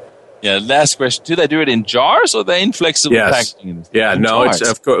bizarre. Yeah, last question. Do they do it in jars or are they in flexible packaging? Yeah, no, jars?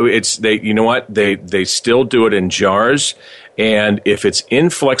 It's of course you know what? They still do it in jars, and if it's in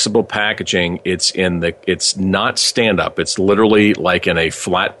flexible packaging, it's not stand up. It's literally like in a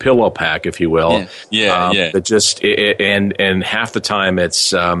flat pillow pack, if you will. Yeah. It just and half the time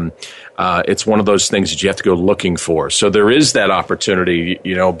it's one of those things that you have to go looking for. So there is that opportunity,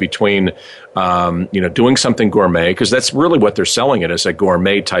 you know, between, doing something gourmet, because that's really what they're selling it as, a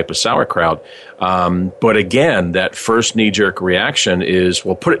gourmet type of sauerkraut. But again, that first knee-jerk reaction is,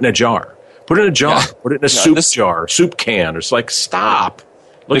 well, put it in a jar. Put it in a jar. Yeah. Put it in a soup jar, soup can. It's like, stop.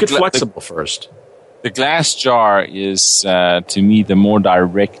 Look at flexible first. The glass jar is, to me, the more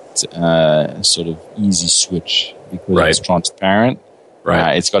direct sort of easy switch, because it's transparent.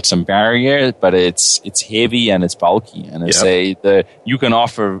 Right. It's got some barrier, but it's heavy and it's bulky. And you can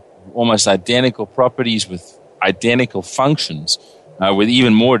offer almost identical properties with identical functions, with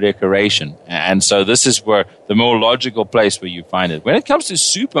even more decoration. And so this is where the more logical place where you find it. When it comes to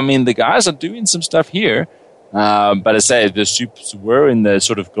soup, I mean, the guys are doing some stuff here. But I say the soups were in the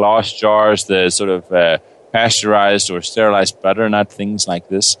sort of glass jars, the sort of pasteurized or sterilized butternut, things like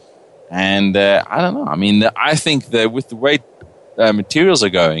this. And I don't know. I mean, I think that with the way materials are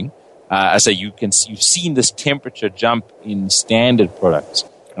going, I say you've seen this temperature jump in standard products,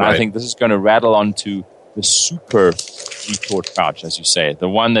 and I think this is going to rattle onto the super retort pouch, as you say, the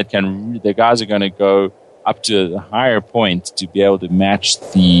one that the guys are going to go up to the higher point to be able to match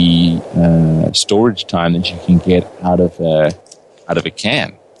the storage time that you can get out of a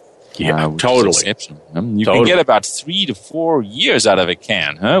can. Yeah, which totally. is exceptional. You can get about 3 to 4 years out of a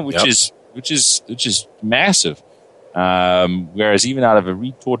can, which is massive. Whereas even out of a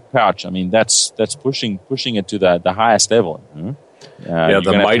retort pouch, I mean, that's pushing it to the highest level.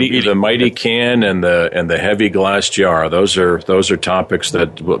 The mighty can and the heavy glass jar. Those are topics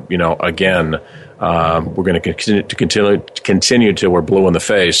that, again, we're going to continue till we're blue in the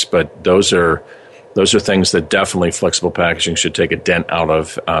face. But those are things that definitely flexible packaging should take a dent out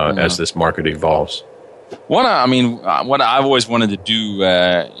of as this market evolves. What I've always wanted to do,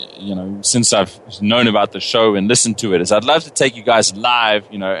 since I've known about the show and listened to it, is I'd love to take you guys live,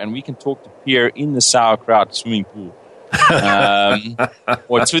 and we can talk to Pierre in the sauerkraut swimming pool,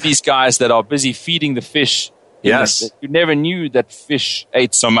 or to these guys that are busy feeding the fish. Yes, you never knew that fish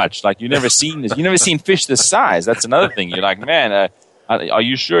ate so much. Like, you never seen this. You never seen fish this size. That's another thing. You're like, man, are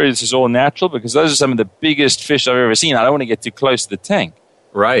you sure this is all natural? Because those are some of the biggest fish I've ever seen. I don't want to get too close to the tank.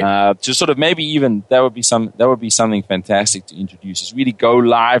 Right. To sort of maybe even that would be something fantastic to introduce, is really go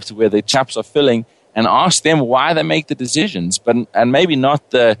live to where the chaps are filling and ask them why they make the decisions, and maybe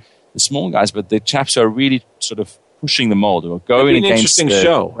not the small guys, but the chaps who are really sort of pushing the mold or going against an interesting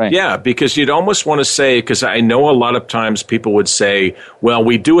show. Right. Yeah, because you'd almost want to say, because I know a lot of times people would say, well,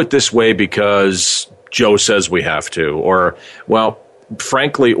 we do it this way because Joe says we have to, or, well,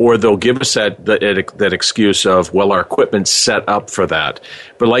 frankly, or they'll give us that excuse of, well, our equipment's set up for that.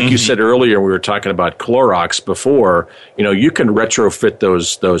 But like you said earlier, we were talking about Clorox before, you can retrofit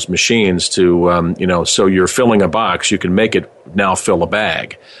those machines to, so you're filling a box, you can make it now fill a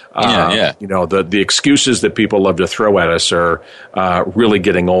bag. The excuses that people love to throw at us are really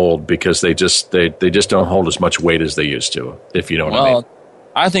getting old, because they just don't hold as much weight as they used to, if you know what I mean.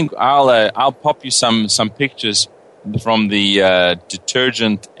 I think I'll pop you some pictures from the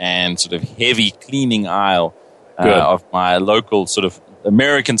detergent and sort of heavy cleaning aisle of my local sort of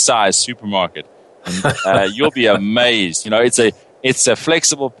American-sized supermarket. And, you'll be amazed. It's a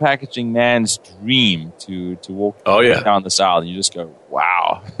flexible packaging man's dream to walk down this aisle, and you just go,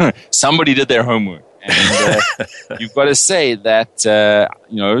 wow, somebody did their homework. And you've got to say that,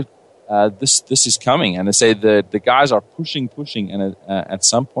 this is coming. And I say the guys are pushing, and at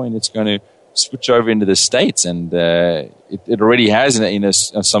some point it's going to switch over into the States, and it already has in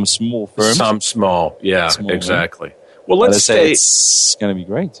some small firms. Some small, exactly. Well, let's say it's going to be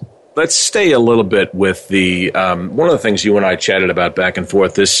great. Let's stay a little bit with the one of the things you and I chatted about back and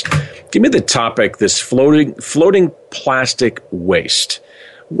forth. Give me the topic, this floating plastic waste.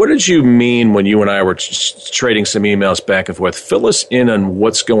 What did you mean when you and I were trading some emails back and forth? Fill us in on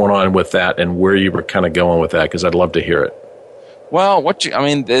what's going on with that and where you were kind of going with that, because I'd love to hear it. Well,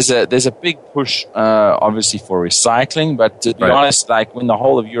 there's a big push, obviously, for recycling. But to be honest, like when the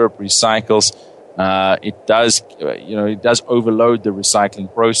whole of Europe recycles, it does overload the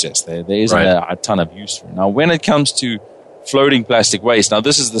recycling process. There isn't a ton of use for it. Now, when it comes to floating plastic waste, now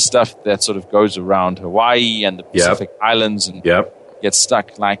this is the stuff that sort of goes around Hawaii and the Pacific Islands and gets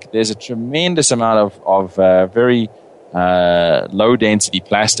stuck. Like, there's a tremendous amount of very low density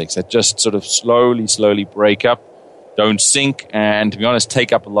plastics that just sort of slowly break up, don't sink, and to be honest,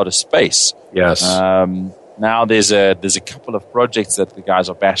 take up a lot of space. Yes. Now there's a couple of projects that the guys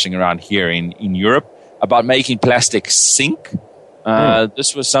are bashing around here in Europe about making plastic sink.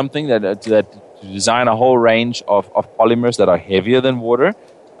 This was something that to design a whole range of polymers that are heavier than water.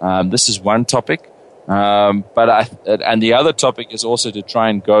 This is one topic, and the other topic is also to try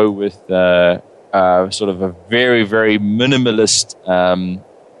and go with sort of a very, very minimalist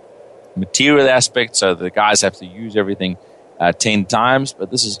material aspect, so the guys have to use everything 10 times, but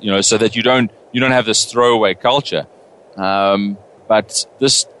this is so that you don't have this throwaway culture. But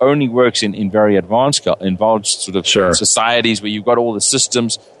this only works in very advanced sort of societies where you've got all the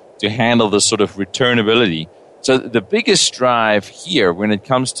systems to handle the sort of returnability. So the biggest drive here when it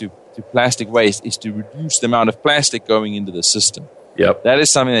comes to plastic waste is to reduce the amount of plastic going into the system. Yep. That is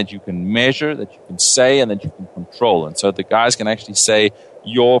something that you can measure, that you can say, and that you can control. And so the guys can actually say,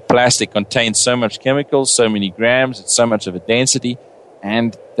 your plastic contains so much chemicals, so many grams, it's so much of a density.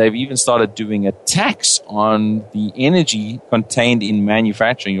 And they've even started doing a tax on the energy contained in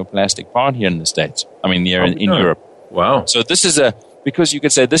manufacturing your plastic part here in the States. I mean, here in Europe. Wow. So this is because you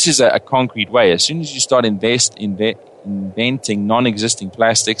could say this is a concrete way. As soon as you start inventing non-existing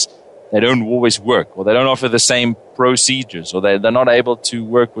plastics, they don't always work, or they don't offer the same procedures, or they're not able to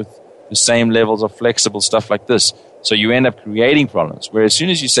work with the same levels of flexible stuff like this. So you end up creating problems. Where as soon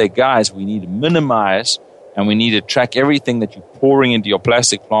as you say, guys, we need to minimize and we need to track everything that you're pouring into your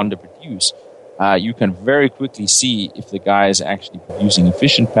plastic plant to produce, you can very quickly see if the guy is actually producing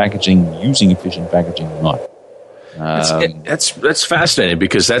efficient packaging, using efficient packaging or not. That's fascinating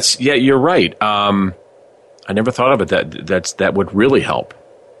because you're right. I never thought of it. That would really help.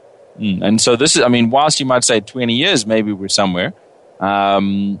 And so this is, whilst you might say 20 years, maybe we're somewhere.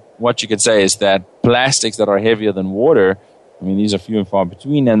 What you could say is that plastics that are heavier than water, these are few and far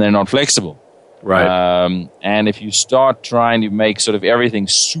between, and they're not flexible. Right. And if you start trying to make sort of everything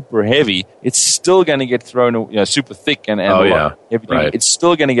super heavy, it's still going to get thrown away, super thick and heavy. Right. It's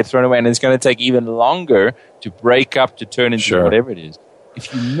still going to get thrown away, and it's going to take even longer to break up, to turn into whatever it is.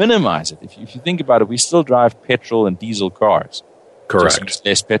 If you minimize it, if you think about it, we still drive petrol and diesel cars. Correct. Just use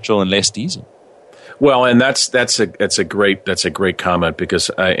less petrol and less diesel. Well, and that's a great comment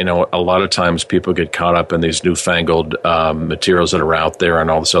because a lot of times people get caught up in these newfangled materials that are out there and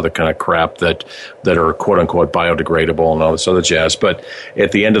all this other kind of crap that are quote unquote biodegradable and all this other jazz. But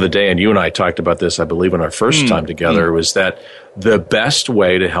at the end of the day, and you and I talked about this, I believe, in our first time together, was that the best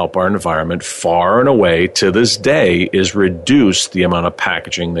way to help our environment, far and away to this day, is reduce the amount of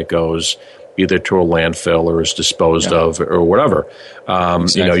packaging that goes either to a landfill or is disposed of or whatever.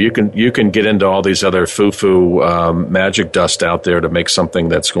 Exactly. You can get into all these other foo-foo magic dust out there to make something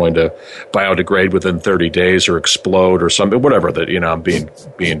that's going to biodegrade within 30 days or explode or something, whatever. That I'm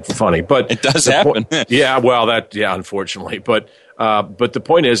being funny, but it does happen. Unfortunately, but the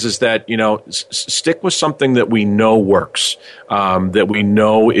point is that stick with something that we know works, that we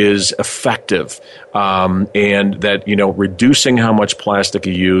know is effective, and that reducing how much plastic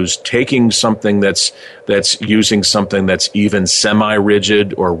you use, taking something that's using something that's even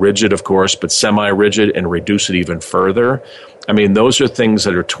semi-rigid or rigid, of course, but semi-rigid, and reduce it even further. Those are things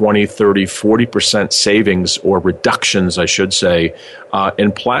that are 20, 30, 40% savings or reductions, I should say,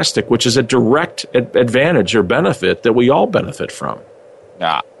 in plastic, which is a direct advantage or benefit that we all benefit from.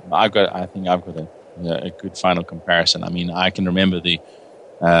 Yeah, I think I've got a good final comparison. I can remember the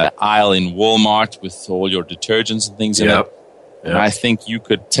aisle in Walmart with all your detergents and things in it. Yep. And I think you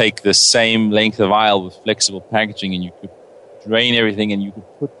could take the same length of aisle with flexible packaging and you could drain everything and you could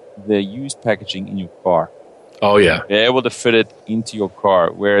put the used packaging in your car. Oh, yeah. Be able to fit it into your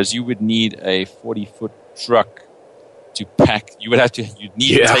car, whereas you would need a 40-foot truck to pack. You'd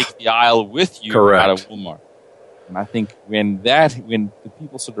need to take the aisle with you out of Walmart. And I think when the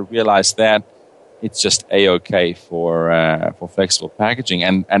people sort of realize that, it's just A-OK for flexible packaging,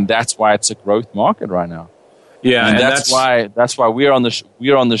 and that's why it's a growth market right now. Yeah, and that's why we're on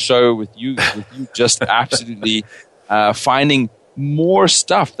the show with you just absolutely finding more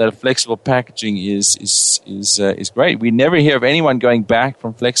stuff that flexible packaging is great. We never hear of anyone going back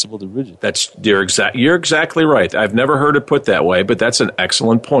from flexible to rigid. You're exactly right. I've never heard it put that way, but that's an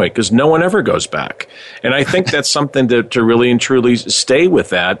excellent point because no one ever goes back. And I think that's something to really and truly stay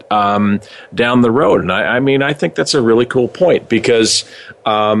with that down the road. And I think that's a really cool point because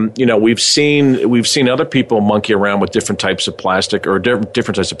we've seen other people monkey around with different types of plastic or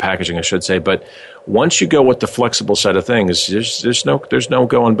different types of packaging, I should say, but once you go with the flexible side of things, there's no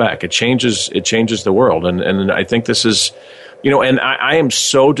going back. It changes the world, and I think this is, and I am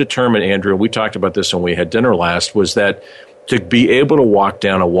so determined, Andrew. We talked about this when we had dinner last. Was that to be able to walk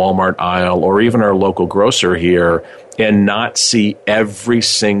down a Walmart aisle or even our local grocer here and not see every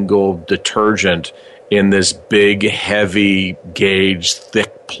single detergent in this big, heavy gauge,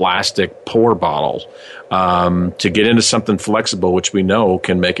 thick plastic pour bottle. To get into something flexible, which we know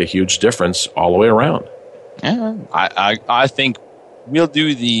can make a huge difference all the way around. Yeah, I think we'll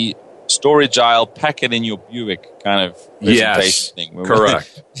do the storage aisle, pack it in your Buick kind of presentation thing.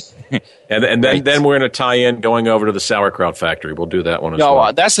 Correct. and then we're going to tie in going over to the sauerkraut factory. We'll do that one as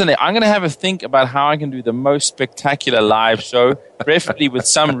well. That's the thing. I'm going to have a think about how I can do the most spectacular live show, preferably with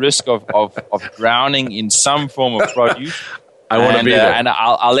some risk of drowning in some form of produce. I want to be there. And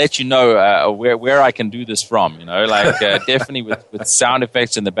I'll let you know where I can do this from, definitely with sound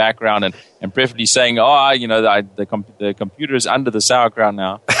effects in the background and preferably saying, the computer is under the sauerkraut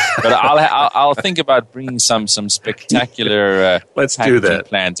now. But I'll think about bringing some spectacular Let's do that.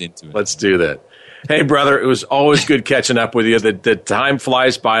 plans into it. Let's do that. Hey, brother, it was always good catching up with you. The time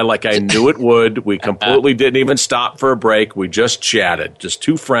flies by like I knew it would. We completely didn't even stop for a break. We just chatted, just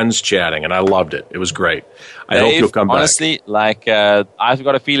two friends chatting, and I loved it. It was great. I hope you'll come honestly, back. I've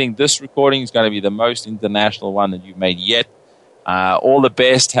got a feeling this recording is going to be the most international one that you've made yet. All the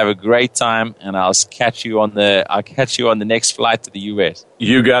best. Have a great time, and I'll catch you on the next flight to the U.S.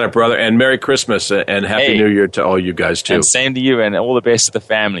 You got it, brother, and Merry Christmas and Happy New Year to all you guys too. And same to you, and all the best to the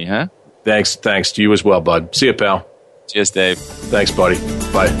family, huh? Thanks to you as well, bud. See you, pal. Cheers, Dave. Thanks, buddy.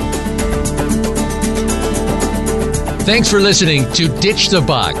 Bye. Thanks for listening to Ditch the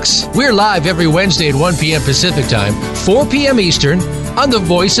Box. We're live every Wednesday at 1 p.m. Pacific Time, 4 p.m. Eastern on the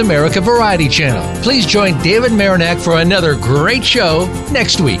Voice America Variety Channel. Please join David Marinak for another great show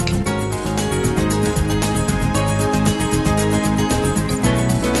next week.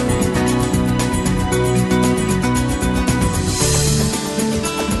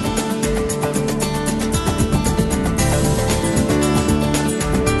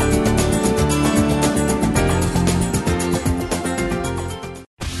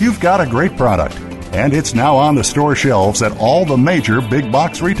 You've got a great product, and it's now on the store shelves at all the major big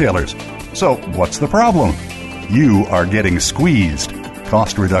box retailers. So what's the problem? You are getting squeezed.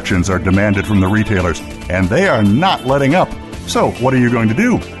 Cost reductions are demanded from the retailers, and they are not letting up. So what are you going to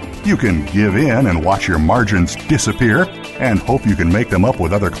do? You can give in and watch your margins disappear and hope you can make them up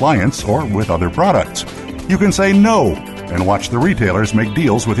with other clients or with other products. You can say no and watch the retailers make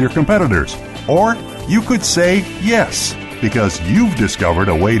deals with your competitors. Or you could say yes, because you've discovered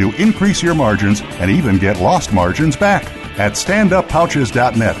a way to increase your margins and even get lost margins back. At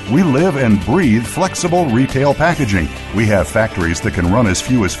StandUpPouches.net, we live and breathe flexible retail packaging. We have factories that can run as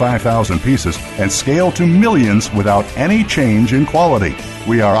few as 5,000 pieces and scale to millions without any change in quality.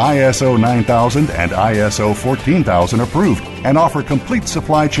 We are ISO 9000 and ISO 14000 approved and offer complete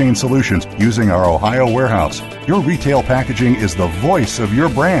supply chain solutions using our Ohio warehouse. Your retail packaging is the voice of your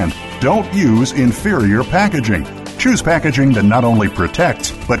brand. Don't use inferior packaging. Choose packaging that not only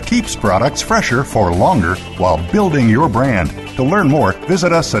protects, but keeps products fresher for longer while building your brand. To learn more,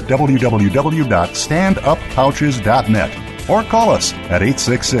 visit us at www.standuppouches.net or call us at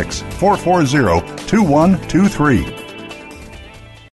 866-440-2123.